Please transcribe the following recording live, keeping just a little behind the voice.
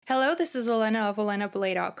this is Olena of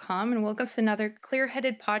OlenaBelay.com, and welcome to another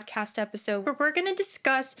clear-headed podcast episode where we're going to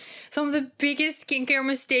discuss some of the biggest skincare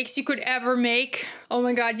mistakes you could ever make. Oh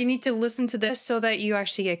my god, you need to listen to this so that you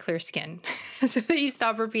actually get clear skin, so that you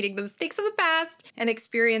stop repeating the mistakes of the past and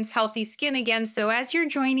experience healthy skin again. So as you're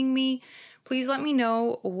joining me, please let me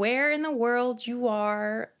know where in the world you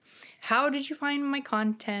are. How did you find my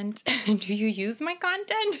content? Do you use my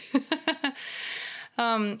content?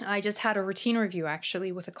 I just had a routine review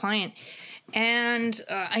actually with a client, and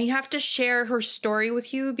I have to share her story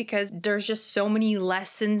with you because there's just so many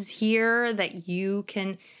lessons here that you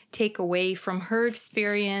can take away from her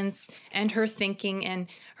experience and her thinking. And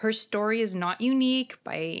her story is not unique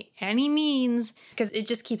by any means because it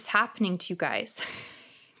just keeps happening to you guys.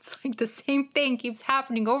 It's like the same thing keeps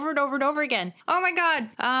happening over and over and over again. Oh my god.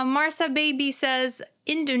 Marsa Baby says,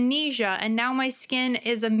 Indonesia, and now my skin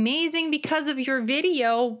is amazing because of your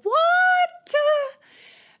video. What?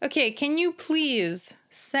 Okay, can you please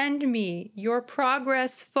send me your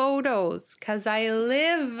progress photos? Because I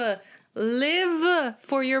live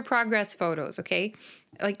for your progress photos, okay?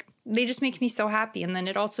 Like, they just make me so happy. And then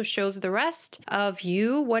it also shows the rest of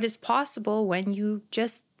you what is possible when you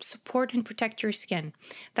just support and protect your skin.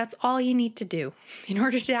 That's all you need to do in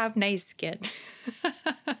order to have nice skin.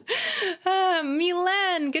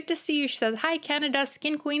 Milan, good to see you. She says, hi, Canada,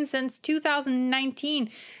 skin queen since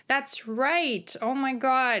 2019. That's right. Oh my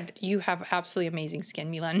God. You have absolutely amazing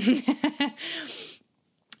skin, Milan.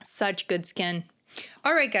 Such good skin.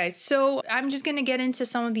 All right, guys, so I'm just going to get into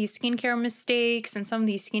some of these skincare mistakes and some of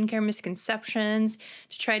these skincare misconceptions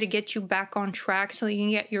to try to get you back on track so you can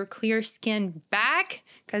get your clear skin back,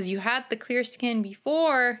 because you had the clear skin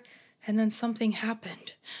before and then something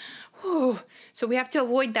happened. Whew. So we have to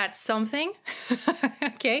avoid that something,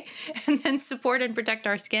 okay, and then support and protect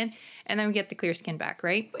our skin, and then we get the clear skin back,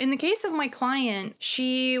 right? In the case of my client,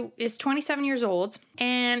 she is 27 years old,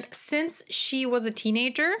 and since she was a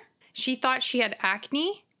teenager, she thought she had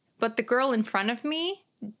acne, but the girl in front of me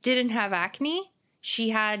didn't have acne.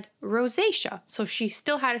 She had rosacea. So she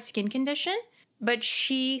still had a skin condition, but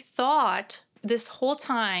she thought this whole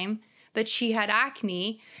time that she had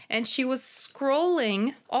acne, and she was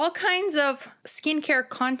scrolling all kinds of skincare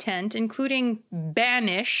content, including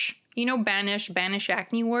Banish. You know Banish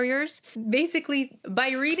Acne Warriors? Basically,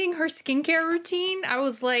 by reading her skincare routine, I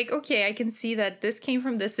was like, okay, I can see that this came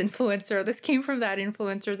from this influencer, this came from that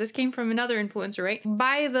influencer, this came from another influencer, right?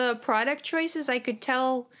 By the product choices, I could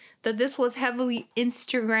tell that this was heavily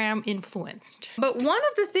Instagram influenced. But one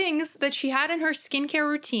of the things that she had in her skincare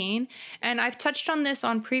routine, and I've touched on this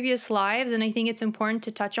on previous lives, and I think it's important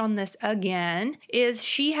to touch on this again, is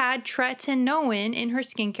she had tretinoin in her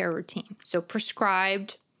skincare routine. So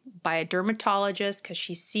prescribed by a dermatologist, because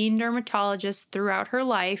she's seen dermatologists throughout her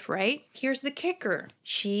life, right? Here's the kicker.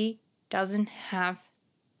 She doesn't have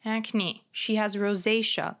acne. She has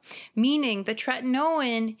rosacea, meaning the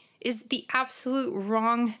tretinoin is the absolute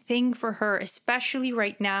wrong thing for her, especially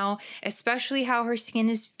right now, especially how her skin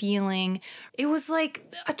is feeling. It was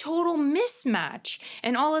like a total mismatch.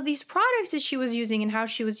 And all of these products that she was using and how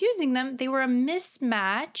she was using them, they were a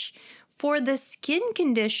mismatch for the skin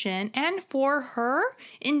condition and for her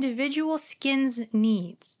individual skin's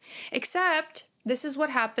needs. Except this is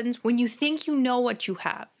what happens when you think you know what you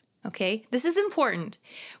have. Okay, this is important.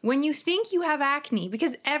 When you think you have acne,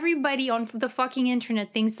 because everybody on the fucking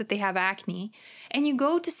internet thinks that they have acne, and you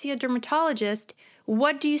go to see a dermatologist,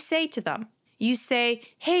 what do you say to them? You say,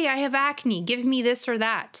 hey, I have acne, give me this or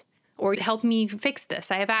that, or help me fix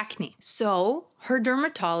this, I have acne. So her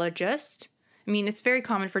dermatologist, I mean, it's very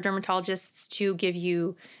common for dermatologists to give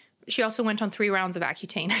you, she also went on 3 rounds of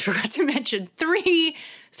Accutane. I forgot to mention, three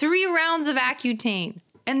rounds of Accutane.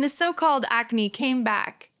 And the so-called acne came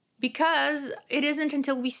back because it isn't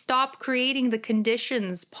until we stop creating the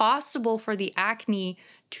conditions possible for the acne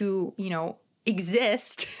to,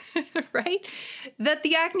 exist, right? That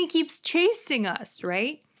the acne keeps chasing us,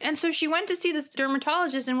 right? And so she went to see this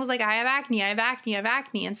dermatologist and was like, I have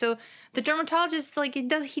acne. And so the dermatologist,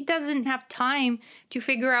 he doesn't have time to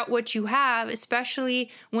figure out what you have,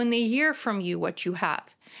 especially when they hear from you what you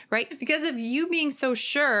have, right? Because of you being so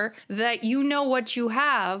sure that you know what you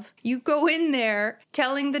have, you go in there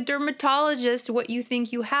telling the dermatologist what you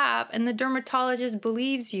think you have, and the dermatologist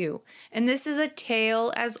believes you. And this is a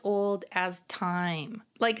tale as old as time.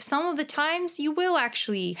 Like, some of the times you will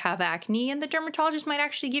actually have acne, and the dermatologist might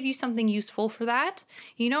actually give you something useful for that,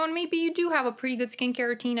 and maybe you do have a pretty good skincare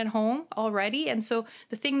routine at home already. And so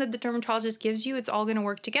the thing that the dermatologist gives you, it's all going to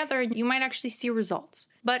work together and you might actually see results.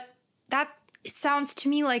 But it sounds to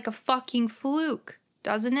me like a fucking fluke.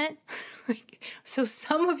 doesn't it? So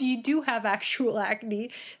some of you do have actual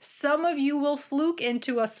acne. Some of you will fluke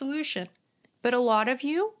into a solution. But a lot of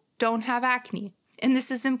you don't have acne. And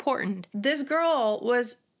this is important. This girl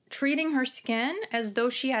was treating her skin as though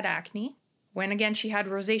she had acne. When again, she had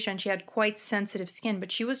rosacea and she had quite sensitive skin,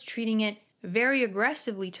 but she was treating it very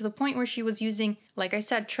aggressively to the point where she was using, like I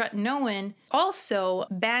said, tretinoin. Also,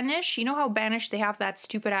 Banish. You know how Banish, they have that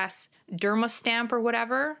stupid ass derma stamp or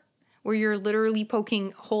whatever, where you're literally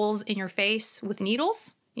poking holes in your face with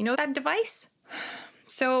needles? You know that device?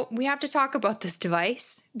 So we have to talk about this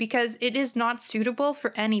device because it is not suitable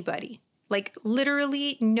for anybody. Like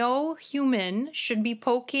literally no human should be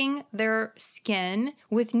poking their skin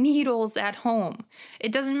with needles at home.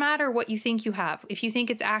 It doesn't matter what you think you have. If you think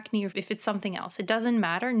it's acne or if it's something else, it doesn't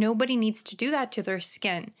matter. Nobody needs to do that to their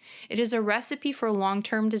skin. It is a recipe for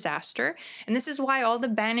long-term disaster. And this is why all the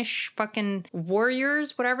Banish fucking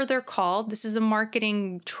warriors, whatever they're called, this is a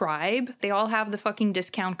marketing tribe. They all have the fucking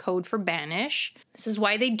discount code for Banish. This is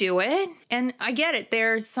why they do it. And I get it.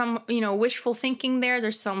 There's some, wishful thinking there.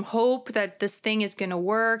 There's some hope that this thing is going to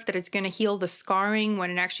work, that it's going to heal the scarring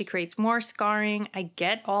when it actually creates more scarring. I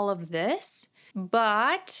get all of this.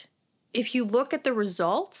 But if you look at the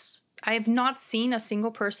results, I have not seen a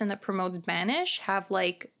single person that promotes Banish have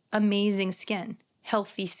like amazing skin,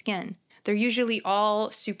 healthy skin. They're usually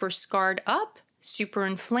all super scarred up, super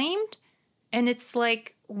inflamed. And it's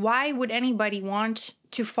like, why would anybody want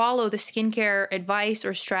to follow the skincare advice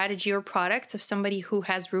or strategy or products of somebody who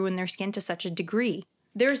has ruined their skin to such a degree?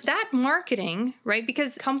 There's that marketing, right?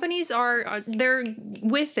 Because companies they're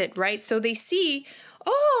with it, right? So they see,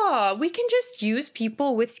 we can just use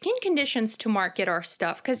people with skin conditions to market our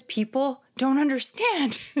stuff because people don't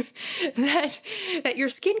understand that your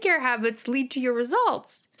skincare habits lead to your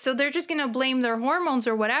results. So they're just going to blame their hormones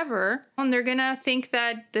or whatever, and they're going to think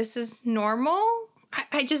that this is normal.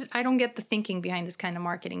 I don't get the thinking behind this kind of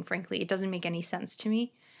marketing, frankly. It doesn't make any sense to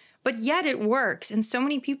me. But yet it works. And so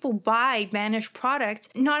many people buy Banish products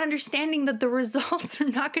not understanding that the results are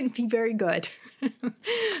not going to be very good.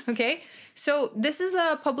 Okay? So this is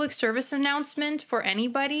a public service announcement for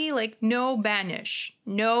anybody. Like, no Banish.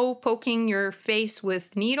 No poking your face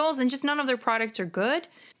with needles. And just none of their products are good.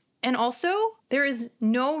 And also, there is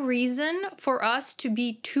no reason for us to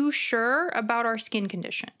be too sure about our skin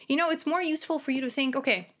condition. It's more useful for you to think,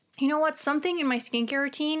 okay, you know what? Something in my skincare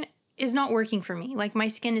routine is not working for me. Like my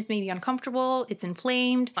skin is maybe uncomfortable, it's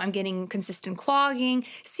inflamed, I'm getting consistent clogging.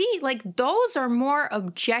 See, like those are more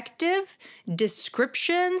objective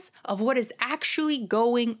descriptions of what is actually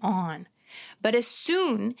going on. But as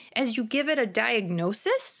soon as you give it a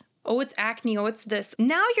diagnosis, it's acne, it's this.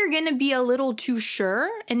 Now you're going to be a little too sure.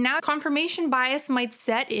 And now confirmation bias might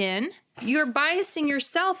set in. You're biasing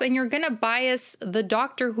yourself and you're going to bias the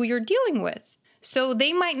doctor who you're dealing with. So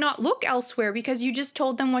they might not look elsewhere because you just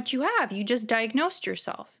told them what you have. You just diagnosed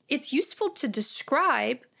yourself. It's useful to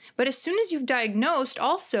describe, but as soon as you've diagnosed,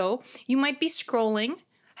 also, you might be scrolling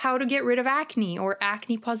how to get rid of acne or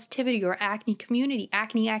acne positivity or acne community,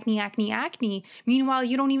 acne. Meanwhile,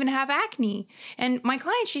 you don't even have acne. And my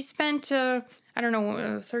client, she spent,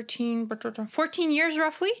 14 years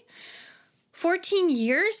roughly, 14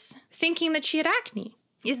 years thinking that she had acne.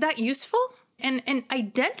 Is that useful? And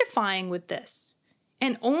identifying with this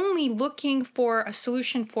and only looking for a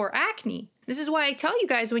solution for acne. This is why I tell you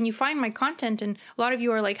guys when you find my content and a lot of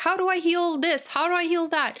you are like, how do I heal this? How do I heal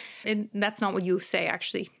that? And that's not what you say,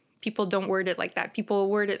 actually. People don't word it like that.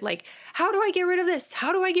 People word it like, how do I get rid of this?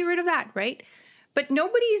 How do I get rid of that, right? But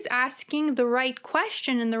nobody's asking the right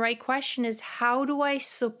question. And the right question is, how do I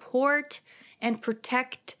support and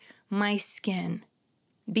protect my skin?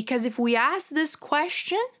 Because if we ask this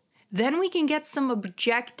question, then we can get some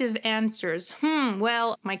objective answers.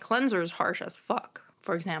 Well, my cleanser is harsh as fuck,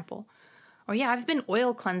 for example. Or yeah, I've been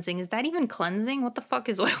oil cleansing. Is that even cleansing? What the fuck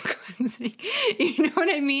is oil cleansing? You know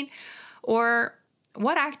what I mean? Or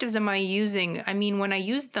what actives am I using? I mean, when I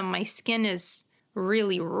use them, my skin is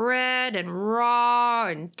really red and raw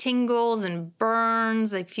and tingles and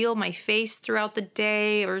burns. I feel my face throughout the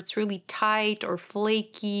day, or it's really tight or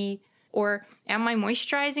flaky. Or am I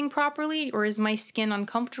moisturizing properly? Or is my skin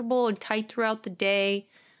uncomfortable and tight throughout the day?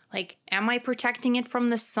 Like, am I protecting it from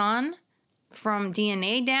the sun? From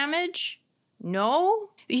DNA damage? No.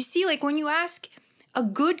 You see, like when you ask a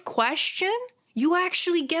good question, you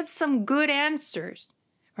actually get some good answers,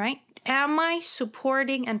 right? Am I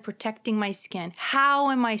supporting and protecting my skin? How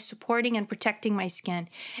am I supporting and protecting my skin?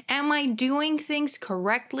 Am I doing things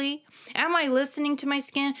correctly? Am I listening to my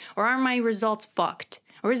skin? Or are my results fucked?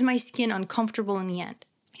 Or is my skin uncomfortable in the end?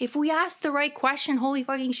 If we ask the right question, holy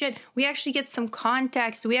fucking shit, we actually get some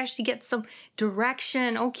context. We actually get some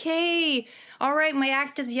direction. Okay, all right, my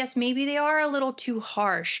actives, yes, maybe they are a little too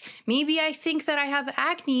harsh. Maybe I think that I have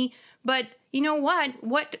acne, but you know what?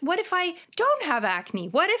 What if I don't have acne?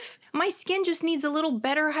 What if my skin just needs a little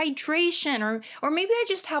better hydration? Or maybe I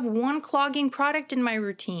just have one clogging product in my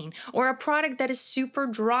routine, or a product that is super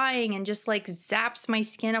drying and just like zaps my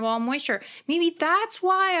skin of all moisture. Maybe that's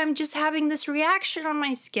why I'm just having this reaction on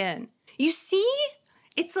my skin. You see?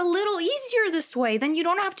 It's a little easier this way. Then you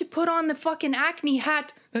don't have to put on the fucking acne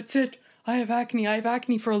hat. That's it. I have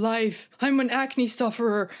acne for life. I'm an acne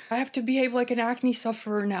sufferer. I have to behave like an acne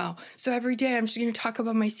sufferer now. So every day I'm just going to talk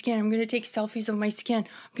about my skin. I'm going to take selfies of my skin.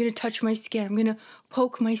 I'm going to touch my skin. I'm going to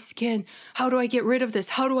poke my skin. How do I get rid of this?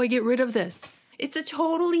 How do I get rid of this? It's a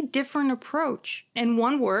totally different approach. And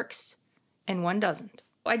one works and one doesn't.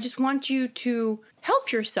 I just want you to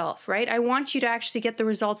help yourself, right? I want you to actually get the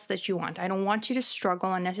results that you want. I don't want you to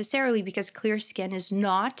struggle unnecessarily, because clear skin is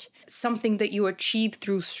not something that you achieve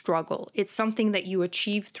through struggle. It's something that you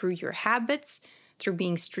achieve through your habits, through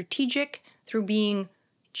being strategic, through being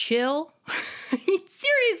chill.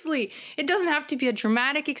 Seriously, it doesn't have to be a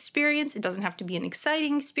dramatic experience. It doesn't have to be an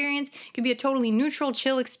exciting experience. It could be a totally neutral,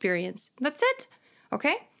 chill experience. That's it,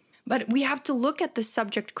 okay? But we have to look at the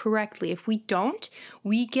subject correctly. If we don't,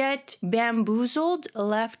 we get bamboozled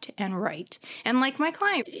left and right. And like my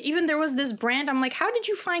client, even there was this brand, I'm like, how did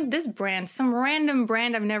you find this brand? Some random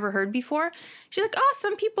brand I've never heard before. She's like, oh,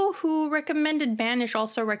 some people who recommended Banish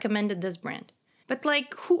also recommended this brand. But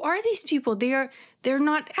like, who are these people? They're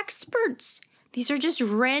not experts. These are just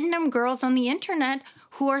random girls on the internet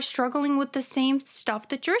who are struggling with the same stuff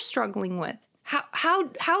that you're struggling with.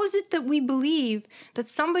 How is it that we believe that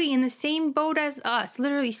somebody in the same boat as us,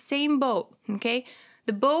 literally same boat, okay?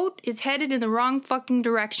 The boat is headed in the wrong fucking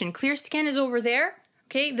direction. Clear skin is over there,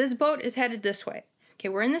 okay? This boat is headed this way. Okay,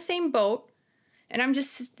 we're in the same boat, and I'm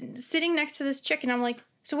just sitting next to this chick, and I'm like,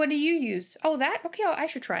 so what do you use? Oh, that? Okay, I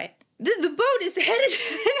should try it. The boat is headed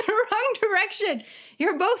in the wrong direction.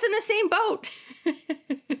 You're both in the same boat.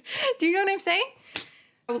 Do you know what I'm saying?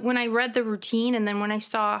 When I read the routine and then when I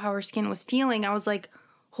saw how her skin was feeling, I was like,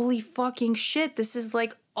 holy fucking shit, this is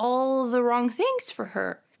like all the wrong things for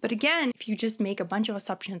her. But again, if you just make a bunch of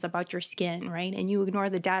assumptions about your skin, right, and you ignore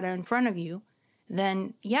the data in front of you,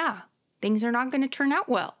 then yeah, things are not going to turn out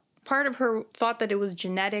well. Part of her thought that it was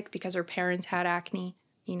genetic because her parents had acne,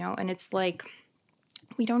 you know, and it's like,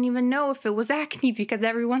 we don't even know if it was acne because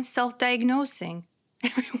everyone's self-diagnosing.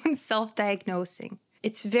 Everyone's self-diagnosing.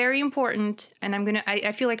 It's very important, and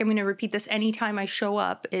I feel like I'm gonna repeat this anytime I show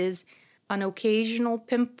up, is an occasional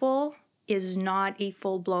pimple is not a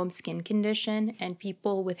full-blown skin condition, and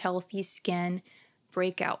people with healthy skin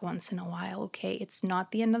break out once in a while, okay? It's not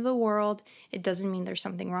the end of the world. It doesn't mean there's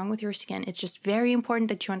something wrong with your skin. It's just very important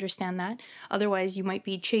that you understand that. Otherwise, you might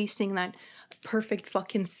be chasing that perfect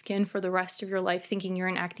fucking skin for the rest of your life, thinking you're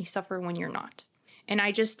an acne sufferer when you're not. And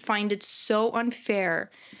I just find it so unfair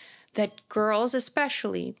that girls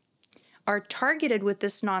especially are targeted with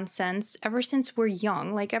this nonsense ever since we're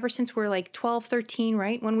young, like ever since we're like 12, 13,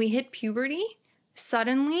 right? When we hit puberty,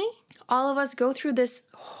 suddenly all of us go through this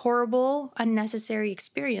horrible, unnecessary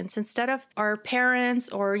experience. Instead of our parents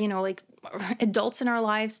or, you know, like adults in our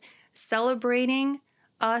lives celebrating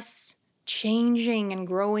us changing and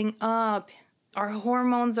growing up, our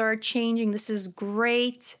hormones are changing. This is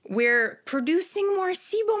great. We're producing more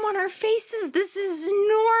sebum on our faces. This is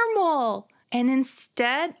normal. And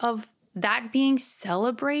instead of that being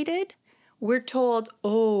celebrated, we're told,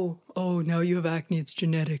 oh, now you have acne, it's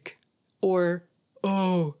genetic. Or,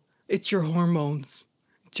 oh, it's your hormones.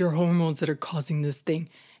 It's your hormones that are causing this thing.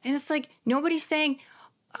 And it's like, nobody's saying,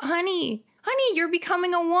 honey, you're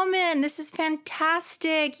becoming a woman. This is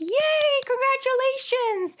fantastic. Yay,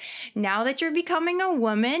 congratulations. Now that you're becoming a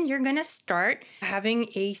woman, you're going to start having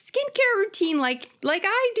a skincare routine like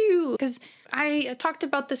I do. Because I talked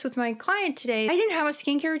about this with my client today. I didn't have a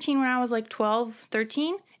skincare routine when I was like 12,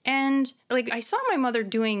 13. And like I saw my mother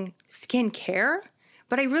doing skincare,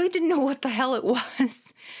 but I really didn't know what the hell it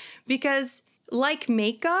was. Because like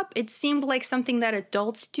makeup, it seemed like something that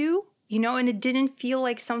adults do. You know, and it didn't feel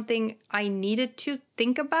like something I needed to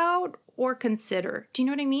think about or consider. Do you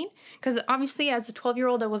know what I mean? Because obviously as a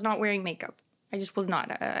 12-year-old, I was not wearing makeup. I just was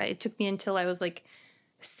not. It took me until I was like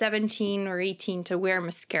 17 or 18 to wear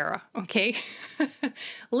mascara, okay?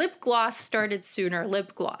 Lip gloss started sooner,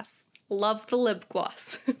 lip gloss. Love the lip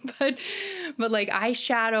gloss. but like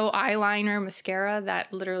eyeshadow, eyeliner, mascara,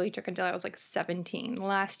 that literally took until I was like 17.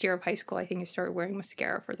 Last year of high school, I think I started wearing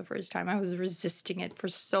mascara for the first time. I was resisting it for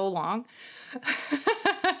so long.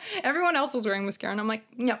 Everyone else was wearing mascara and I'm like,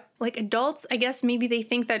 no. Like adults, I guess maybe they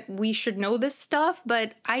think that we should know this stuff,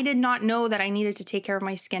 but I did not know that I needed to take care of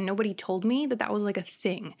my skin. Nobody told me that that was like a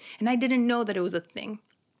thing. And I didn't know that it was a thing.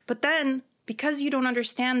 But then because you don't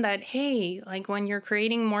understand that, hey, like when you're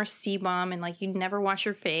creating more sebum and like you never wash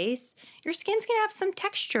your face, your skin's gonna have some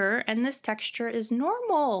texture and this texture is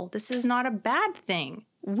normal. This is not a bad thing.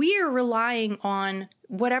 We're relying on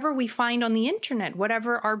whatever we find on the internet,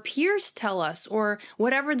 whatever our peers tell us, or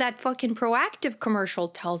whatever that fucking Proactive commercial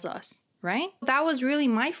tells us, right? That was really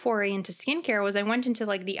my foray into skincare. Was I went into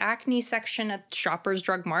like the acne section at Shoppers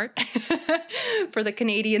Drug Mart. For the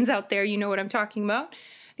Canadians out there, you know what I'm talking about.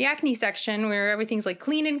 The acne section where everything's like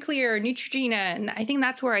clean and clear, Neutrogena, and I think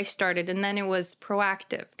that's where I started. And then it was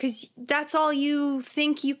Proactive because that's all you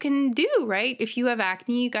think you can do, right? If you have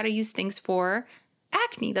acne, you got to use things for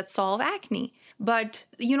acne that solve acne. But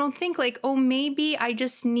you don't think like, oh, maybe I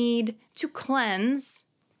just need to cleanse,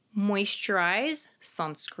 moisturize,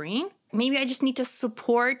 sunscreen. Maybe I just need to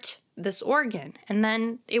support this organ and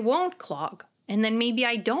then it won't clog. And then maybe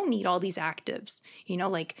I don't need all these actives, you know,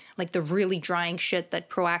 like the really drying shit that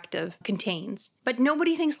Proactive contains. But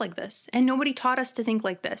nobody thinks like this, and nobody taught us to think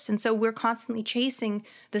like this. And so we're constantly chasing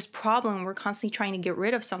this problem. We're constantly trying to get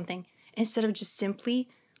rid of something instead of just simply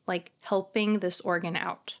like helping this organ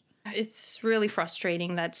out. It's really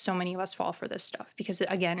frustrating that so many of us fall for this stuff because,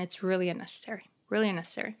 again, it's really unnecessary. Really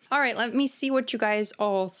unnecessary. All right, let me see what you guys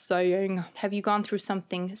are saying. Have you gone through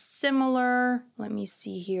something similar? Let me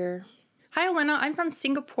see here. Hi, Elena. I'm from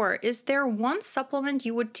Singapore. Is there one supplement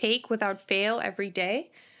you would take without fail every day?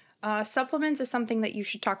 Supplements is something that you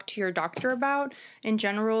should talk to your doctor about. In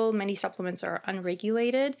general, many supplements are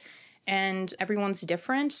unregulated and everyone's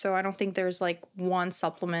different. So I don't think there's like one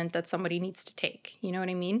supplement that somebody needs to take. You know what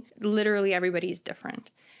I mean? Literally everybody's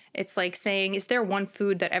different. It's like saying, is there one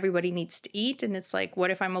food that everybody needs to eat? And it's like,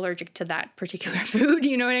 what if I'm allergic to that particular food?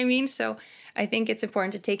 You know what I mean? So I think it's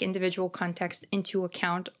important to take individual context into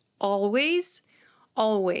account always.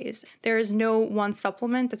 There is no one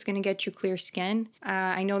supplement that's going to get you clear skin.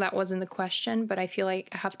 I know that wasn't the question, but I feel like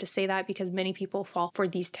I have to say that because many people fall for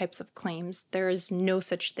these types of claims. There is no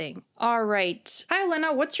such thing. All right. Hi,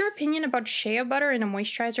 Elena. What's your opinion about shea butter in a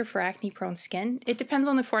moisturizer for acne-prone skin? It depends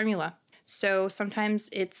on the formula. So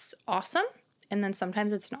sometimes it's awesome, and then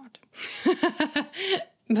sometimes it's not.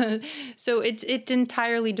 So it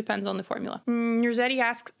entirely depends on the formula. Rossetti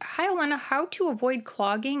asks, hi, Elena, how to avoid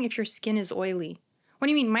clogging if your skin is oily? What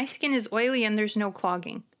do you mean? My skin is oily and there's no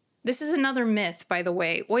clogging. This is another myth, by the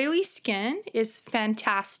way. Oily skin is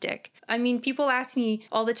fantastic. I mean, people ask me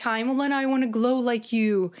all the time, Elena, I want to glow like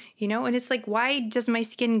you, you know? And it's like, why does my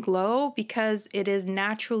skin glow? Because it is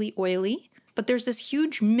naturally oily. But there's this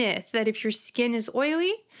huge myth that if your skin is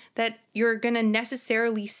oily, that you're going to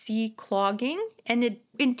necessarily see clogging, and it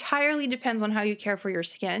entirely depends on how you care for your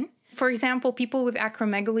skin. For example, people with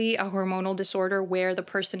acromegaly, a hormonal disorder where the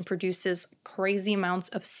person produces crazy amounts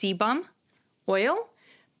of sebum, oil,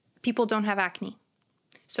 people don't have acne.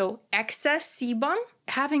 So excess sebum,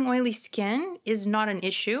 having oily skin is not an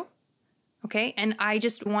issue, okay? And I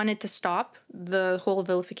just wanted to stop the whole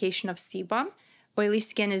vilification of sebum. Oily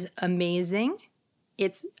skin is amazing.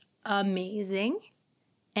 It's amazing.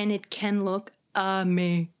 And it can look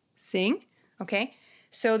amazing, okay?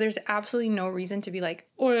 So there's absolutely no reason to be like,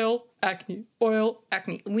 oil, acne.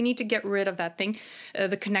 We need to get rid of that thing,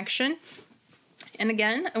 the connection. And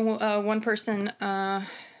again, one person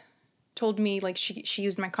told me, like, she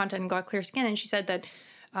used my content and got clear skin, and she said that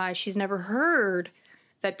she's never heard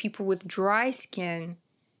that people with dry skin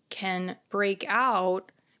can break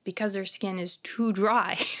out because their skin is too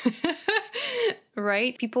dry.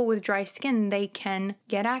 Right? People with dry skin, they can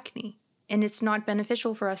get acne. And it's not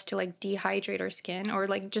beneficial for us to like dehydrate our skin or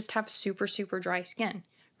like just have super, super dry skin,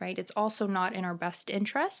 right? It's also not in our best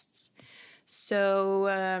interests. So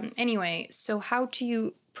anyway, so how do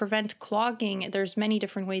you prevent clogging? There's many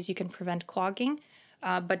different ways you can prevent clogging.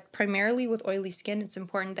 But primarily with oily skin, it's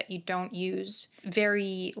important that you don't use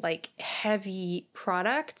very like heavy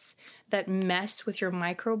products that mess with your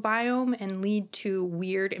microbiome and lead to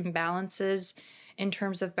weird imbalances in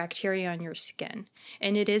terms of bacteria on your skin.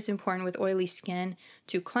 And it is important with oily skin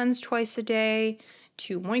to cleanse twice a day,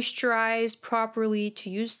 to moisturize properly, to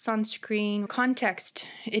use sunscreen. Context,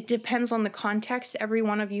 it depends on the context. Every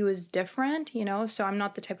one of you is different, you know, so I'm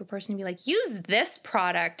not the type of person to be like, use this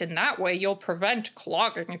product and that way you'll prevent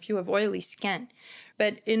clogging if you have oily skin.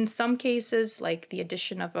 But in some cases, like the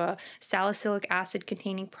addition of a salicylic acid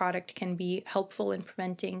containing product can be helpful in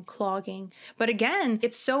preventing clogging. But again,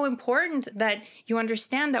 it's so important that you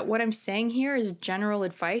understand that what I'm saying here is general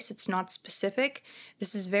advice. It's not specific.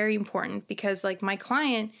 This is very important because like my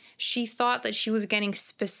client, she thought that she was getting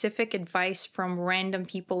specific advice from random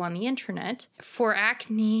people on the internet. For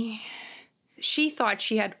acne, she thought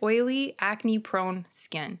she had oily, acne-prone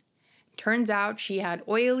skin. Turns out she had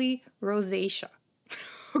oily rosacea.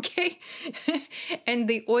 Okay? And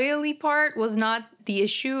the oily part was not the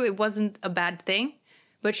issue. It wasn't a bad thing,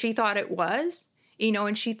 but she thought it was,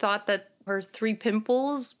 and she thought that her 3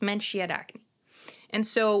 pimples meant she had acne. And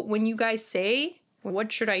so when you guys say,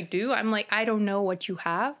 what should I do? I'm like, I don't know what you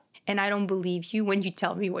have, and I don't believe you when you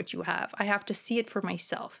tell me what you have. I have to see it for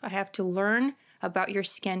myself. I have to learn about your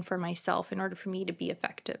skin for myself in order for me to be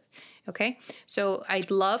effective. Okay? So I'd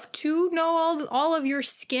love to know all of your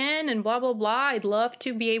skin and blah, blah, blah. I'd love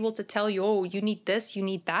to be able to tell you, oh, you need this, you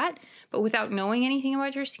need that. But without knowing anything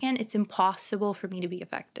about your skin, it's impossible for me to be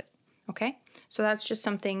effective. Okay? So that's just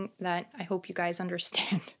something that I hope you guys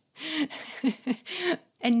understand.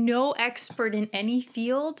 And no expert in any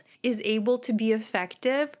field is able to be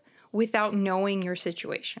effective without knowing your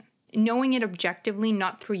situation. Knowing it objectively,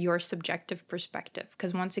 not through your subjective perspective.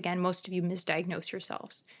 Because once again, most of you misdiagnose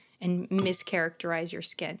yourselves and mischaracterize your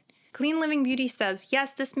skin. Clean Living Beauty says,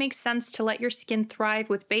 yes, this makes sense to let your skin thrive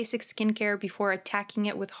with basic skincare before attacking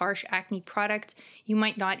it with harsh acne products. You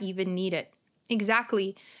might not even need it.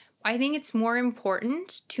 Exactly. I think it's more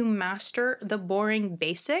important to master the boring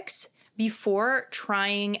basics before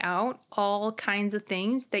trying out all kinds of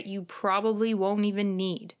things that you probably won't even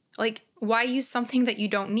need. Like, why use something that you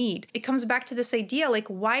don't need? It comes back to this idea, like,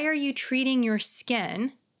 why are you treating your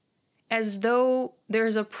skin as though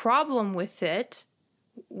there's a problem with it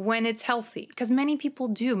when it's healthy? Because many people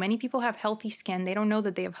do. Many people have healthy skin. They don't know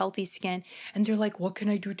that they have healthy skin. And they're like, what can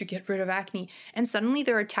I do to get rid of acne? And suddenly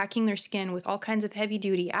they're attacking their skin with all kinds of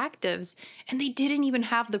heavy-duty actives. And they didn't even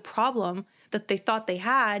have the problem that they thought they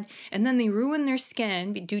had. And then they ruin their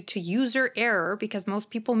skin due to user error because most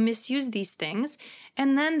people misuse these things.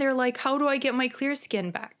 And then they're like, how do I get my clear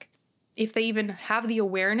skin back? If they even have the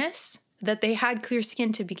awareness that they had clear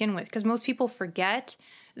skin to begin with. Because most people forget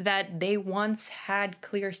that they once had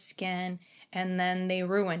clear skin and then they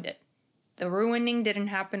ruined it. The ruining didn't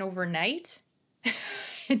happen overnight.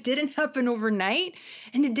 It didn't happen overnight,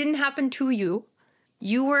 and it didn't happen to you.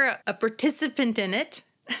 You were a participant in it,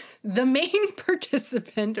 the main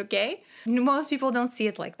participant, okay? Most people don't see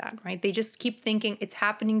it like that, right? They just keep thinking, it's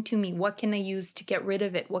happening to me. What can I use to get rid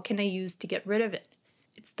of it? What can I use to get rid of it?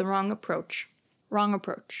 It's the wrong approach. Wrong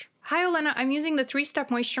approach. Hi, Olena. I'm using the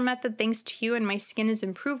 3-step moisture method thanks to you, and my skin is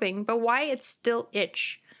improving, but why it's still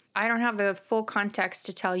itch? I don't have the full context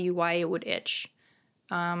to tell you why it would itch.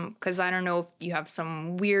 Because I don't know if you have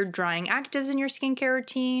some weird drying actives in your skincare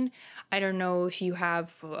routine. I don't know if you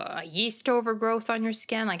have yeast overgrowth on your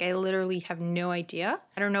skin. Like, I literally have no idea.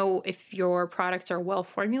 I don't know if your products are well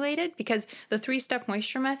formulated, because the 3-step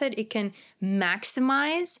moisture method, it can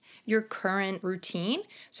maximize your current routine.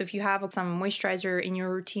 So if you have some moisturizer in your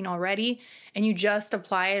routine already and you just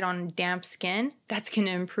apply it on damp skin, that's going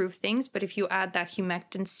to improve things. But if you add that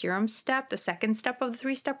humectant serum step, the second step of the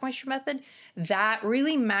 3-step moisture method, that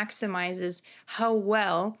really maximizes how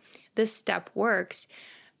well this step works.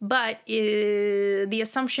 But the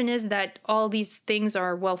assumption is that all these things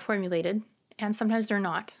are well formulated, and sometimes they're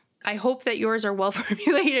not. I hope that yours are well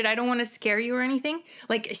formulated. I don't want to scare you or anything.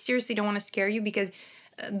 Like, I seriously don't want to scare you, because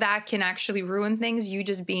that can actually ruin things, you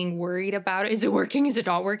just being worried about it. Is it working? Is it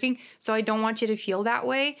not working? So I don't want you to feel that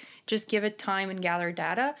way. Just give it time and gather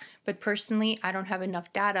data. But personally, I don't have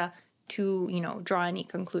enough data to, draw any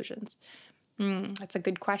conclusions. That's a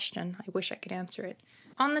good question. I wish I could answer it.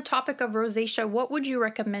 On the topic of rosacea, what would you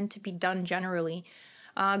recommend to be done generally?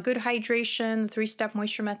 Good hydration, the 3-step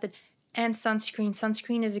moisture method, and sunscreen.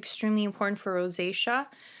 Sunscreen is extremely important for rosacea.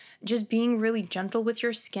 Just being really gentle with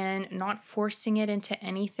your skin, not forcing it into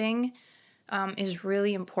anything, is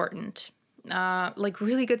really important. Like,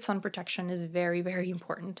 really good sun protection is very, very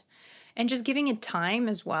important. And just giving it time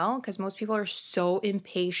as well, because most people are so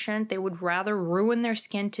impatient. They would rather ruin their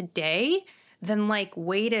skin today than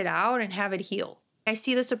wait it out and have it heal. I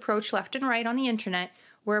see this approach left and right on the internet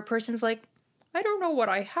where a person's like, I don't know what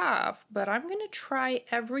I have, but I'm going to try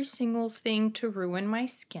every single thing to ruin my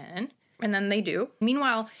skin. And then they do.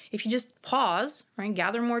 Meanwhile, if you just pause, right,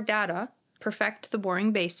 gather more data, perfect the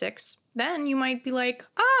boring basics, then you might be like,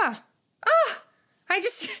 I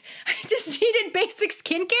just needed basic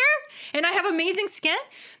skincare and I have amazing skin.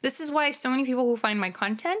 This is why so many people who find my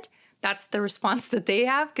content, That's the response that they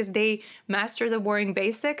have because they master the boring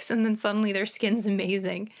basics and then suddenly their skin's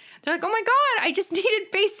amazing. They're like, oh my God, I just needed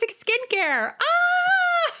basic skincare.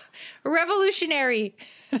 Revolutionary.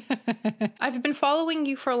 I've been following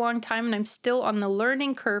you for a long time and I'm still on the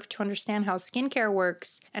learning curve to understand how skincare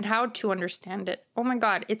works and how to understand it. Oh my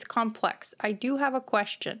God, it's complex. I do have a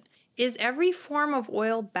question. Is every form of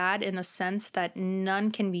oil bad in the sense that none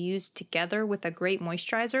can be used together with a great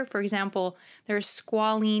moisturizer? For example, there's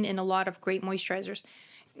squalene in a lot of great moisturizers.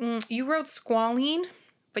 You wrote squalene,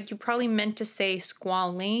 but you probably meant to say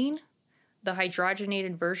squalane, the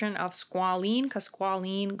hydrogenated version of squalene, because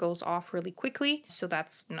squalene goes off really quickly. So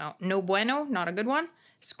that's no bueno, not a good one.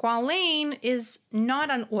 Squalane is not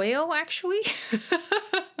an oil, actually.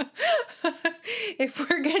 If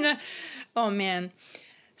we're gonna, oh man.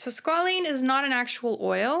 So squalane is not an actual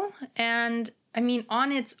oil, and I mean,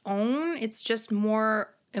 on its own, it's just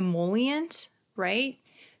more emollient, right?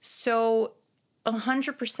 So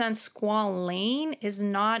 100% squalane is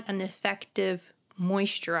not an effective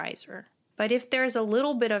moisturizer. But if there's a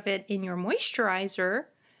little bit of it in your moisturizer,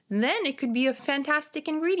 then it could be a fantastic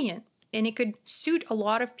ingredient. And it could suit a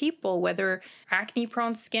lot of people, whether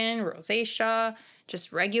acne-prone skin, rosacea,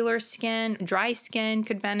 just regular skin, dry skin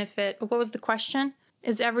could benefit. What was the question?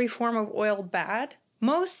 Is every form of oil bad?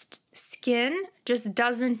 Most skin just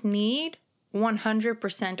doesn't need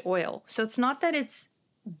 100% oil. So it's not that it's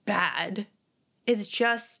bad, it's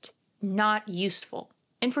just not useful.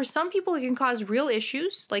 And for some people, it can cause real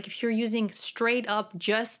issues. Like if you're using straight up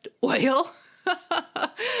just oil,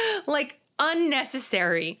 like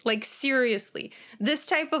unnecessary, like seriously. This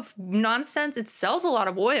type of nonsense, it sells a lot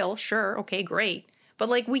of oil. Sure, okay, great. But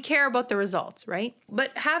like we care about the results, right?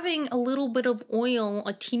 But having a little bit of oil,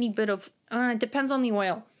 a teeny bit of, it depends on the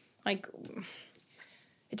oil. Like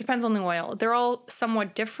it depends on the oil. They're all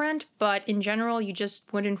somewhat different, but in general, you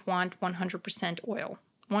just wouldn't want 100% oil.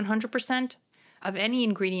 100% of any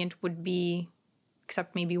ingredient would be,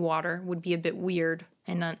 except maybe water, would be a bit weird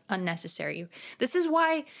and unnecessary. This is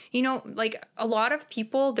why, like a lot of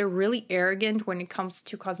people, they're really arrogant when it comes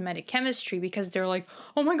to cosmetic chemistry because they're like,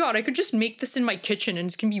 oh my God, I could just make this in my kitchen and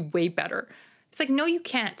it's gonna be way better. It's like, no, you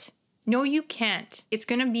can't. No, you can't. It's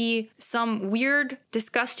gonna be some weird,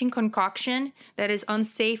 disgusting concoction that is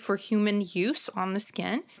unsafe for human use on the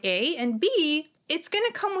skin, A, and B, it's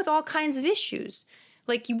gonna come with all kinds of issues.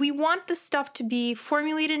 Like, we want the stuff to be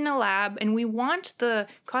formulated in a lab, and we want the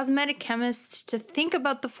cosmetic chemists to think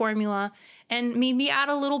about the formula and maybe add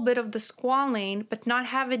a little bit of the squalane, but not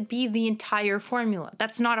have it be the entire formula.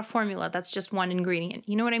 That's not a formula. That's just one ingredient.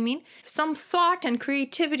 You know what I mean? Some thought and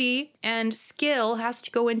creativity and skill has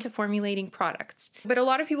to go into formulating products. But a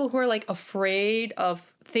lot of people who are like afraid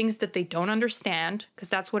of things that they don't understand, because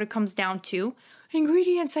that's what it comes down to,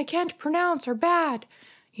 ingredients I can't pronounce are bad.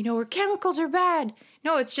 Or chemicals are bad.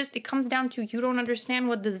 No, it's just, it comes down to you don't understand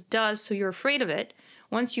what this does, so you're afraid of it.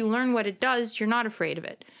 Once you learn what it does, you're not afraid of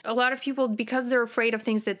it. A lot of people, because they're afraid of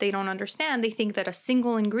things that they don't understand, they think that a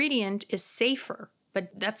single ingredient is safer,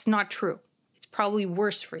 but that's not true. It's probably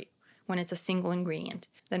worse for you when it's a single ingredient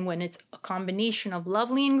than when it's a combination of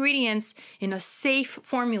lovely ingredients in a safe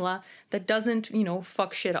formula that doesn't,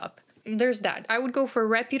 fuck shit up. There's that. I would go for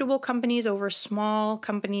reputable companies over small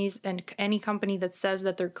companies and any company that says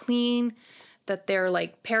that they're clean, that they're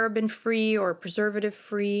like paraben free or preservative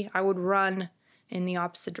free. I would run in the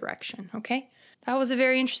opposite direction, okay? That was a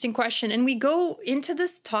very interesting question. And we go into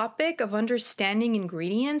this topic of understanding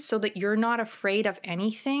ingredients so that you're not afraid of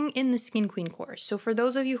anything in the Skin Queen course. So for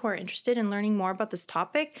those of you who are interested in learning more about this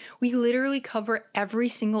topic, we literally cover every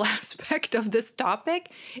single aspect of this topic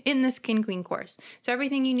in the Skin Queen course. So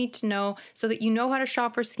everything you need to know so that you know how to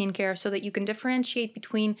shop for skincare, so that you can differentiate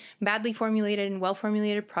between badly formulated and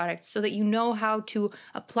well-formulated products, so that you know how to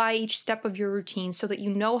apply each step of your routine, so that you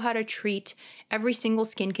know how to treat every single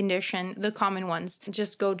skin condition, the common ones.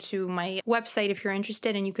 Just go to my website if you're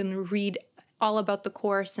interested and you can read all about the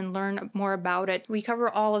course and learn more about it. We cover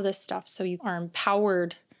all of this stuff so you are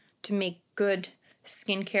empowered to make good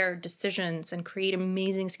skincare decisions and create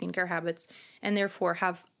amazing skincare habits and therefore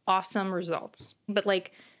have awesome results. But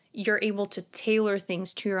you're able to tailor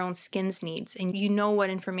things to your own skin's needs and you know what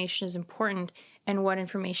information is important and what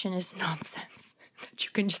information is nonsense that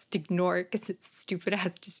you can just ignore because it's a stupid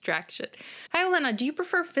ass distraction. Hi, Elena. Do you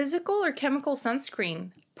prefer physical or chemical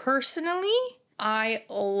sunscreen? Personally, I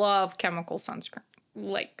love chemical sunscreen.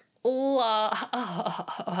 Love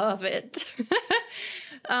it.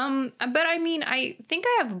 But I mean, I think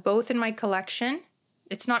I have both in my collection.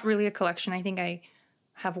 It's not really a collection. I think I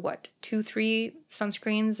have 2-3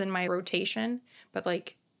 sunscreens in my rotation, but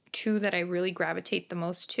two that I really gravitate the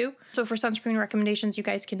most to. So for sunscreen recommendations, you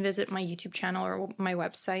guys can visit my YouTube channel or my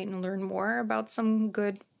website and learn more about some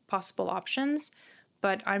good possible options.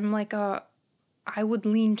 But I'm like I would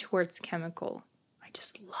lean towards chemical. I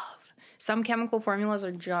just love. Some chemical formulas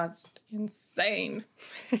are just insane.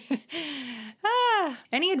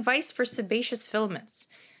 Any advice for sebaceous filaments?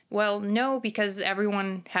 Well, no, because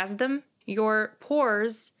everyone has them. Your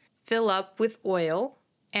pores fill up with oil,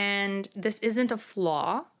 and this isn't a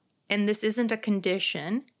flaw. And this isn't a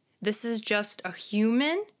condition. This is just a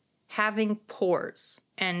human having pores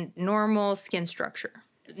and normal skin structure.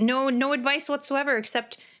 No advice whatsoever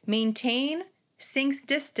except maintain sinks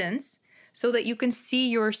distance so that you can see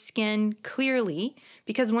your skin clearly.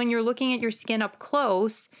 Because when you're looking at your skin up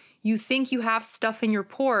close, you think you have stuff in your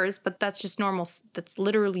pores, but that's just normal. That's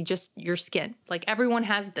literally just your skin. Like everyone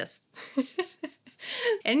has this.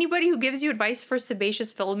 Anybody who gives you advice for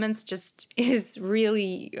sebaceous filaments just is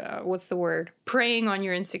really, preying on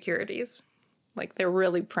your insecurities. Like they're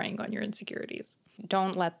really preying on your insecurities.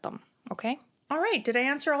 Don't let them, okay? All right, did I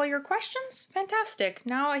answer all your questions? Fantastic.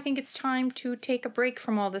 Now I think it's time to take a break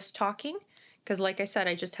from all this talking because like I said,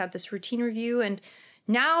 I just had this routine review and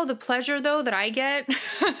now the pleasure, though, that I get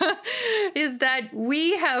is that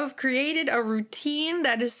we have created a routine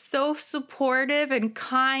that is so supportive and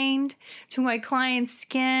kind to my client's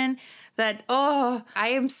skin that, I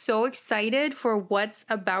am so excited for what's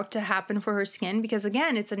about to happen for her skin because,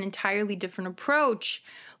 again, it's an entirely different approach.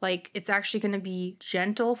 Like, it's actually going to be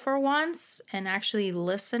gentle for once and actually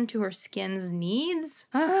listen to her skin's needs.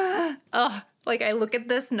 Like I look at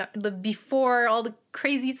this and the before, all the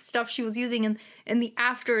crazy stuff she was using and the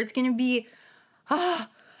after, it's going to be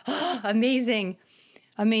amazing.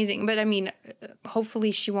 But I mean,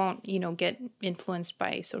 hopefully she won't, get influenced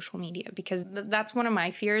by social media because that's one of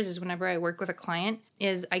my fears is whenever I work with a client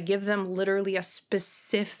is I give them literally a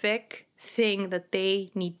specific thing that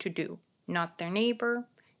they need to do. Not their neighbor,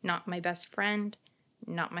 not my best friend,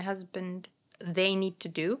 not my husband. They need to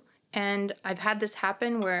do. And I've had this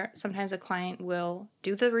happen where sometimes a client will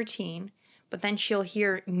do the routine, but then she'll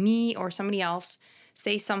hear me or somebody else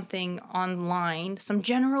say something online, some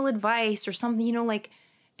general advice or something,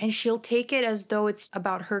 and she'll take it as though it's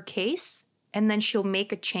about her case, and then she'll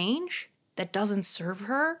make a change that doesn't serve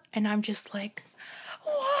her. And I'm just like,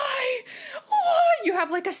 why? You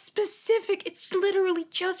have like a specific, it's literally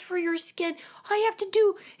just for your skin. All you have to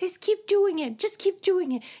do is keep doing it. Just keep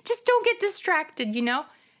doing it. Just don't get distracted,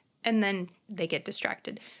 And then they get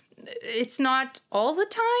distracted. It's not all the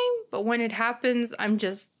time, but when it happens, I'm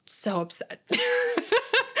just so upset.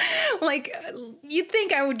 Like, you'd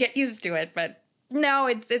think I would get used to it, but no,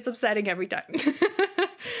 it's upsetting every time.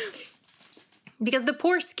 Because the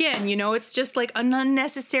poor skin, it's just like an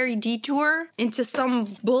unnecessary detour into some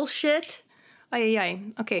bullshit.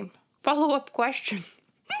 Okay, follow-up question.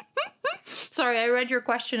 Sorry, I read your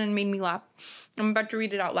question and made me laugh. I'm about to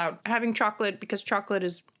read it out loud. Having chocolate because chocolate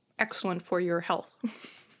is excellent for your health.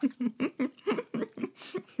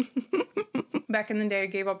 Back in the day, I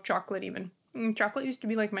gave up chocolate even. Chocolate used to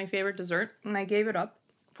be like my favorite dessert, and I gave it up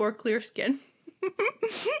for clear skin.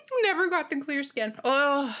 Never got the clear skin.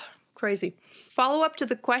 Oh, crazy. Follow up to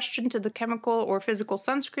the question to the chemical or physical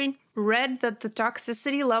sunscreen. Read that the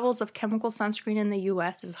toxicity levels of chemical sunscreen in the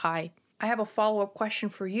US is high. I have a follow-up question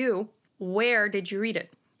for you. Where did you read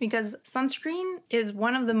it? Because sunscreen is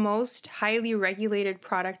one of the most highly regulated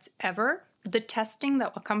products ever. The testing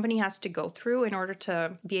that a company has to go through in order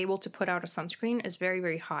to be able to put out a sunscreen is very,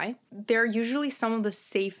 very high. They're usually some of the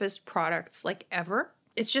safest products like ever.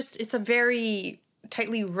 It's a very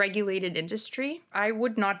tightly regulated industry. I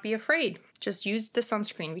would not be afraid. Just use the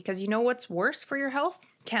sunscreen because you know what's worse for your health?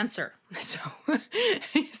 Cancer. So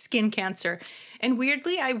skin cancer. And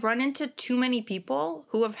weirdly, I run into too many people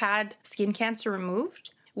who have had skin cancer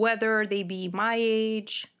removed, whether they be my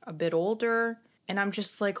age, a bit older, and I'm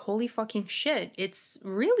just like, holy fucking shit. It's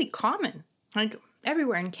really common. Like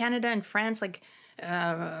everywhere in Canada and France, like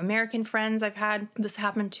American friends I've had this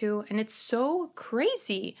happen to, and it's so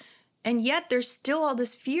crazy. And yet there's still all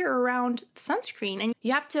this fear around sunscreen. And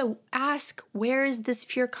you have to ask, where is this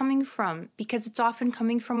fear coming from? Because it's often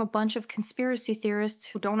coming from a bunch of conspiracy theorists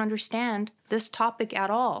who don't understand this topic at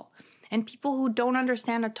all. And people who don't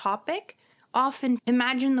understand a topic often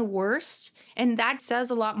imagine the worst. And that says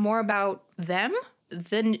a lot more about them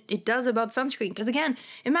than it does about sunscreen. Because again,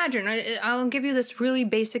 imagine, I'll give you this really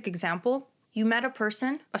basic example. You met a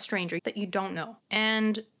person, a stranger that you don't know.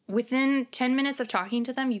 And within 10 minutes of talking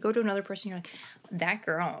to them, you go to another person, you're like, that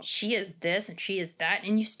girl, she is this and she is that.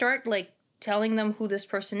 And you start like telling them who this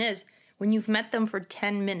person is when you've met them for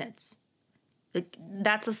 10 minutes. Like,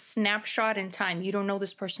 that's a snapshot in time. You don't know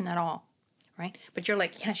this person at all, right? But you're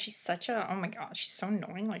like, yeah, she's such a, oh my God, she's so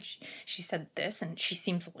annoying. Like, she said this and she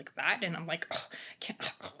seems like that. And I'm like, oh, I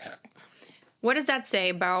can't. What does that say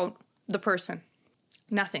about the person?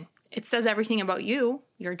 Nothing. It says everything about you.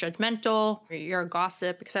 You're judgmental, you're a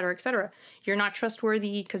gossip, etc., etc. You're not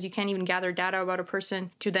trustworthy because you can't even gather data about a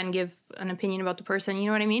person to then give an opinion about the person. You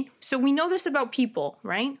know what I mean? So we know this about people,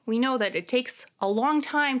 right? We know that it takes a long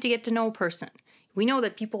time to get to know a person. We know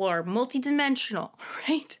that people are multidimensional,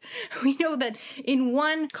 right? We know that in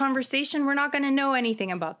one conversation, we're not going to know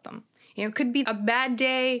anything about them. You know, it could be a bad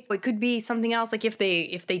day. It could be something else, like if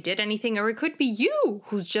they did anything, or it could be you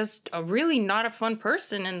who's just a really not a fun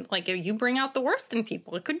person, and like you bring out the worst in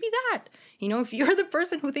people. It could be that. You know, if you're the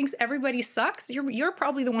person who thinks everybody sucks, you're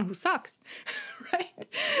probably the one who sucks, right?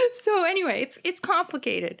 So anyway, it's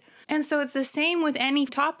complicated, and so it's the same with any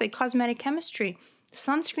topic, cosmetic chemistry.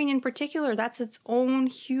 Sunscreen in particular, that's its own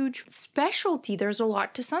huge specialty. There's a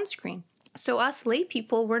lot to sunscreen. So us lay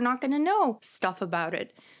people, we're not going to know stuff about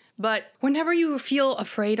it. But whenever you feel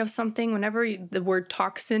afraid of something, whenever the word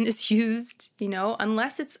toxin is used, you know,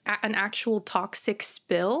 unless it's an actual toxic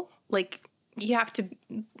spill, like you have to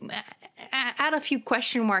add a few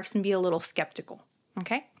question marks and be a little skeptical,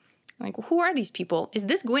 okay? Like, who are these people? Is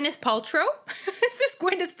this Gwyneth Paltrow? Is this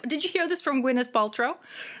Gwyneth? Did you hear this from Gwyneth Paltrow?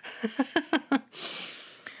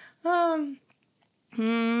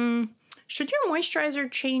 Should your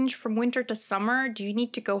moisturizer change from winter to summer? Do you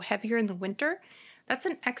need to go heavier in the winter? That's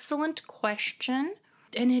an excellent question,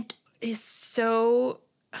 and it is so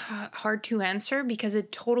hard to answer because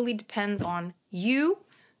it totally depends on you,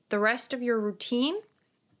 the rest of your routine,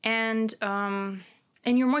 and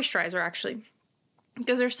your moisturizer, actually.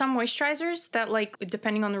 Because there's some moisturizers that, like,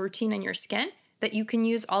 depending on the routine and your skin, that you can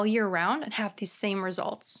use all year round and have these same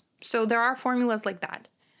results. So there are formulas like that.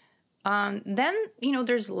 Then, you know,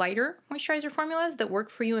 there's lighter moisturizer formulas that work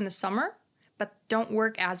for you in the summer, but don't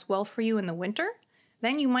work as well for you in the winter.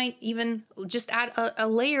 Then you might even just add a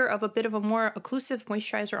layer of a bit of a more occlusive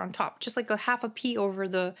moisturizer on top, just like a half a pee over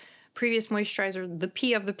the previous moisturizer, the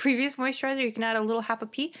pee of the previous moisturizer. You can add a little half a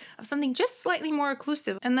pee of something just slightly more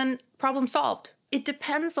occlusive, and then problem solved. It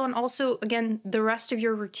depends on also, again, the rest of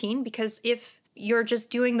your routine, because if you're just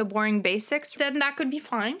doing the boring basics, then that could be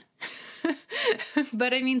fine.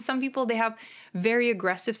 But I mean, some people, they have very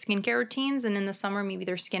aggressive skincare routines, and in the summer, maybe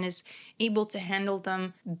their skin is able to handle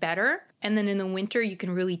them better. And then in the winter, you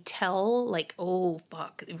can really tell, like, oh,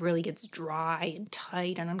 fuck, it really gets dry and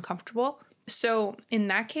tight and uncomfortable. So in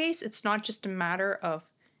that case, it's not just a matter of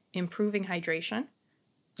improving hydration.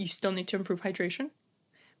 You still need to improve hydration.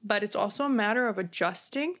 But it's also a matter of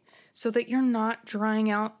adjusting so that you're not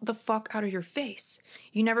drying out the fuck out of your face.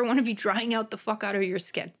 You never want to be drying out the fuck out of your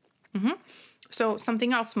skin. So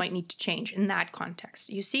something else might need to change in that context.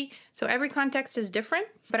 You see? So every context is different,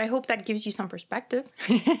 but I hope that gives you some perspective.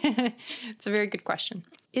 It's a very good question.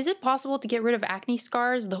 Is it possible to get rid of acne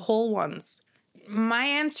scars, the whole ones? My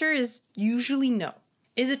answer is usually no.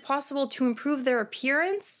 Is it possible to improve their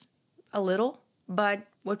appearance? A little. But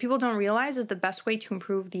what people don't realize is the best way to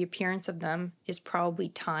improve the appearance of them is probably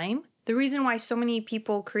time. The reason why so many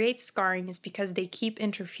people create scarring is because they keep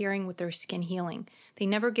interfering with their skin healing. They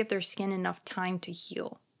never give their skin enough time to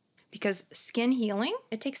heal. Because skin healing,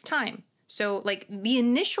 it takes time. So like the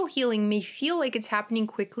initial healing may feel like it's happening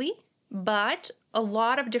quickly, but a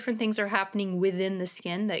lot of different things are happening within the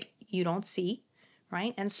skin that you don't see,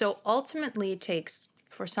 right? And so ultimately it takes,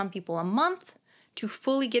 for some people, a month to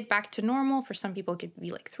fully get back to normal. For some people, it could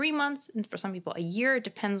be like 3 months, and for some people, a year. It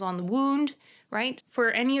depends on the wound, right? For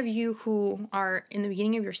any of you who are in the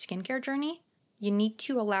beginning of your skincare journey, you need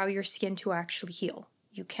to allow your skin to actually heal.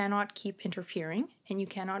 You cannot keep interfering, and you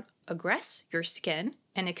cannot aggress your skin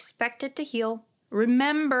and expect it to heal.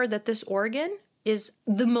 Remember that this organ is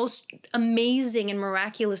the most amazing and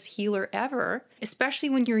miraculous healer ever, especially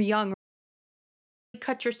when you're young.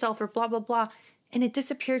 Cut yourself or blah, blah, blah. And it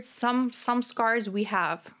disappeared. Some scars we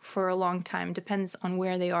have for a long time. Depends on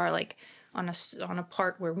where they are, like on a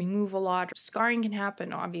part where we move a lot. Scarring can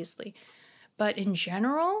happen, obviously. But in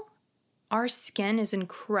general, our skin is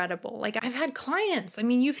incredible. Like I've had clients, I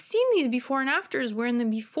mean, you've seen these before and afters, where in the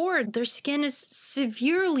before, their skin is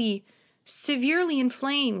severely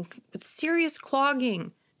inflamed with serious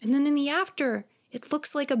clogging. And then in the after, it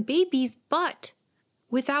looks like a baby's butt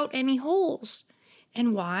without any holes.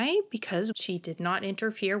 And why? Because she did not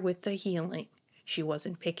interfere with the healing. She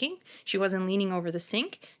wasn't picking. She wasn't leaning over the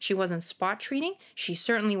sink. She wasn't spot treating. She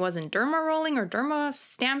certainly wasn't derma rolling or derma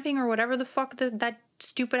stamping or whatever the fuck that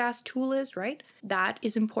stupid ass tool is, right? That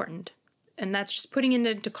is important. And that's just putting it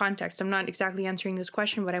into context. I'm not exactly answering this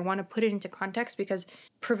question, but I want to put it into context because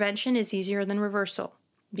prevention is easier than reversal.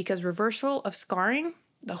 Because reversal of scarring,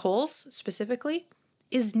 the holes specifically,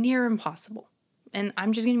 is near impossible. And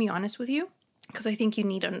I'm just going to be honest with you because I think you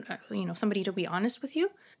need somebody to be honest with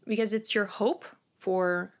you, because it's your hope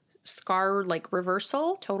for scar like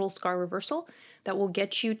reversal, total scar reversal, that will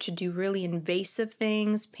get you to do really invasive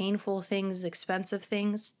things, painful things, expensive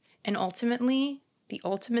things. And ultimately, the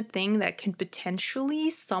ultimate thing that can potentially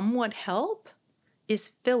somewhat help is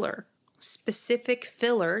filler, specific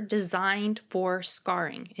filler designed for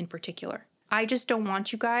scarring in particular. I just don't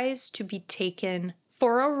want you guys to be taken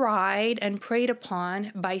for a ride and preyed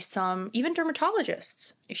upon by some, even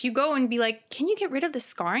dermatologists. If you go and be like, can you get rid of the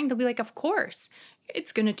scarring? They'll be like, of course.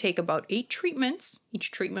 It's going to take about 8 treatments. Each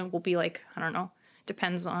treatment will be like, I don't know,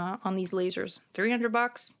 depends on these lasers, $300,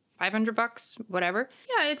 $500, whatever.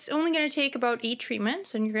 Yeah, it's only going to take about 8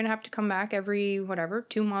 treatments, and you're going to have to come back every,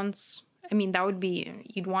 2 months. I mean, that would be,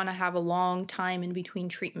 you'd want to have a long time in between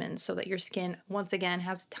treatments so that your skin, once again,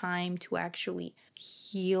 has time to actually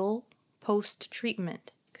heal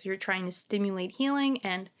post-treatment, because you're trying to stimulate healing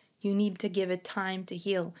and you need to give it time to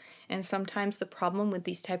heal. And sometimes the problem with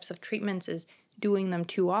these types of treatments is doing them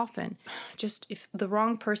too often. Just if the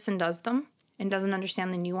wrong person does them and doesn't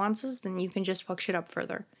understand the nuances, then you can just fuck shit up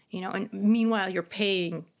further, and meanwhile you're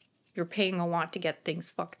paying a lot to get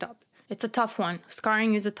things fucked up. It's a tough one.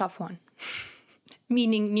 Scarring is a tough one.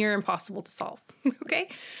 Meaning near impossible to solve. Okay?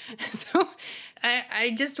 So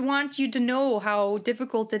I just want you to know how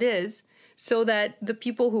difficult it is, so that the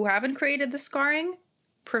people who haven't created the scarring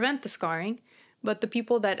prevent the scarring, but the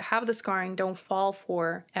people that have the scarring don't fall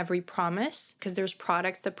for every promise, because there's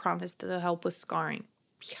products that promise to help with scarring.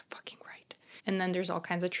 Yeah, fucking right. And then there's all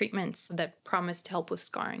kinds of treatments that promise to help with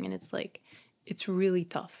scarring, and it's like, it's really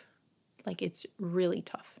tough. It's really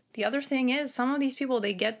tough. The other thing is, some of these people,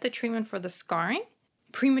 they get the treatment for the scarring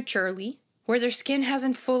prematurely, where their skin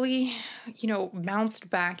hasn't fully, bounced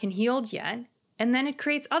back and healed yet. And then it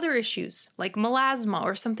creates other issues like melasma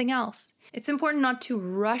or something else. It's important not to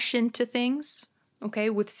rush into things, okay,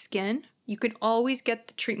 with skin. You could always get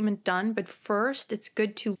the treatment done, but first it's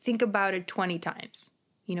good to think about it 20 times.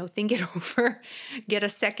 Think it over, get a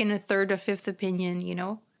second, a third, a fifth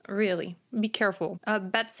opinion, Really, be careful.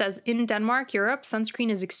 Beth says, in Denmark, Europe, sunscreen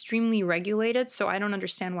is extremely regulated, so I don't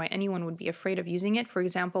understand why anyone would be afraid of using it. For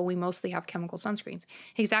example, we mostly have chemical sunscreens.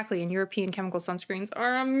 Exactly, and European chemical sunscreens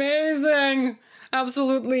are amazing.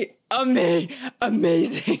 Absolutely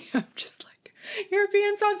amazing. I'm just like,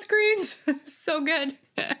 European sunscreens, so good.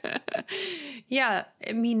 Yeah,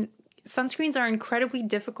 I mean, sunscreens are incredibly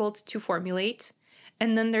difficult to formulate,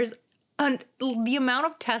 and then there's the amount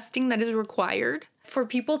of testing that is required. For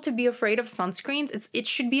people to be afraid of sunscreens, it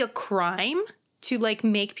should be a crime to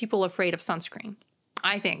make people afraid of sunscreen.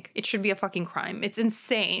 I think it should be a fucking crime. It's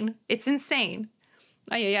insane. It's insane.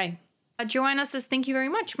 Ay. Joanna says, thank you very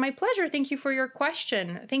much. My pleasure. Thank you for your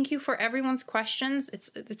question. Thank you for everyone's questions.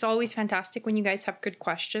 It's always fantastic when you guys have good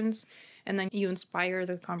questions and then you inspire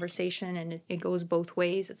the conversation, and it goes both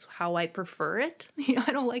ways. It's how I prefer it.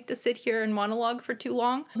 I don't like to sit here and monologue for too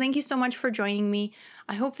long. Thank you so much for joining me.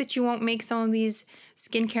 I hope that you won't make some of these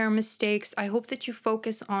skincare mistakes. I hope that you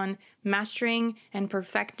focus on mastering and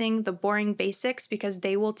perfecting the boring basics, because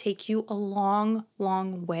they will take you a long,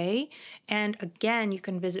 long way. And again, you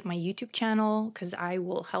can visit my YouTube channel, because I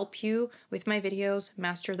will help you with my videos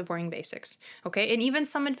master the boring basics, okay? And even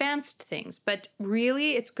some advanced things, but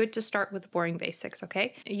really it's good to start with the boring basics,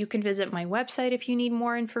 okay? You can visit my website if you need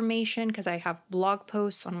more information, because I have blog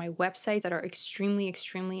posts on my website that are extremely,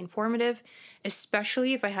 extremely informative.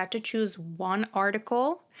 Especially if I had to choose one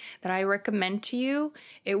article that I recommend to you,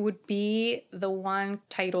 it would be the one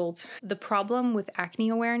titled The Problem with Acne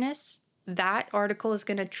Awareness. That article is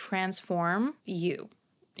going to transform you.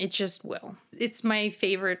 It just will. It's my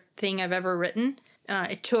favorite thing I've ever written.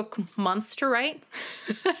 It took months to write.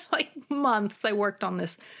 Months I worked on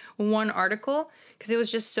this one article because it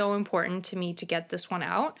was just so important to me to get this one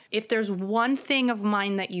out. If there's one thing of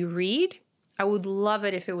mine that you read, I would love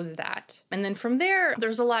it if it was that. And then from there,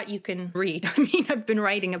 there's a lot you can read. I mean, I've been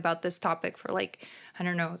writing about this topic for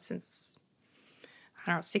since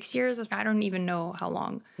 6 years. I don't even know how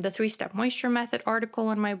long. The 3-step moisture method article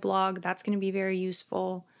on my blog, that's going to be very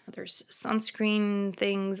useful. There's sunscreen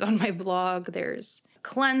things on my blog. There's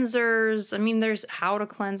cleansers. I mean, there's how to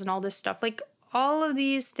cleanse and all this stuff. All of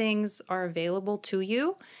these things are available to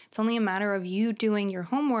you. It's only a matter of you doing your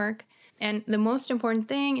homework. And the most important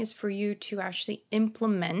thing is for you to actually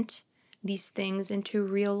implement these things into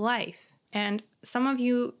real life. And some of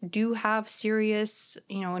you do have serious,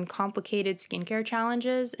 and complicated skincare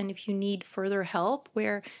challenges. And if you need further help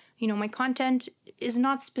where, my content is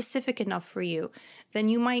not specific enough for you, then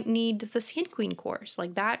you might need the Skin Queen course.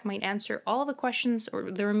 Like that might answer all the questions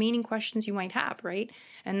or the remaining questions you might have, right?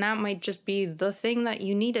 And that might just be the thing that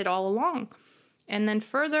you needed all along. And then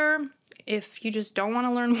further, if you just don't want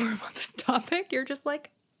to learn more about this topic, you're just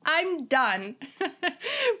like, I'm done.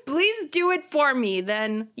 Please do it for me.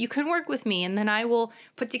 Then you can work with me, and then I will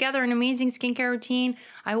put together an amazing skincare routine.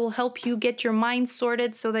 I will help you get your mind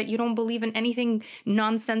sorted so that you don't believe in anything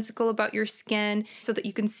nonsensical about your skin, so that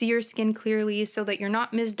you can see your skin clearly, so that you're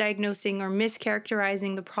not misdiagnosing or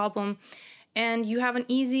mischaracterizing the problem. And you have an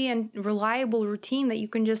easy and reliable routine that you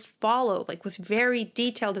can just follow, like with very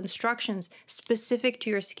detailed instructions specific to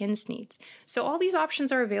your skin's needs. So all these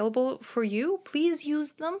options are available for you. Please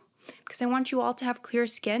use them because I want you all to have clear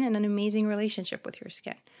skin and an amazing relationship with your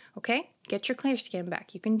skin. Okay? Get your clear skin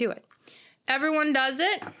back. You can do it. Everyone does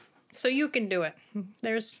it, so you can do it.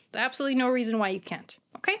 There's absolutely no reason why you can't.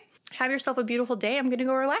 Okay? Have yourself a beautiful day. I'm going to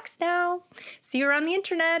go relax now. See you around the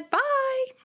internet. Bye.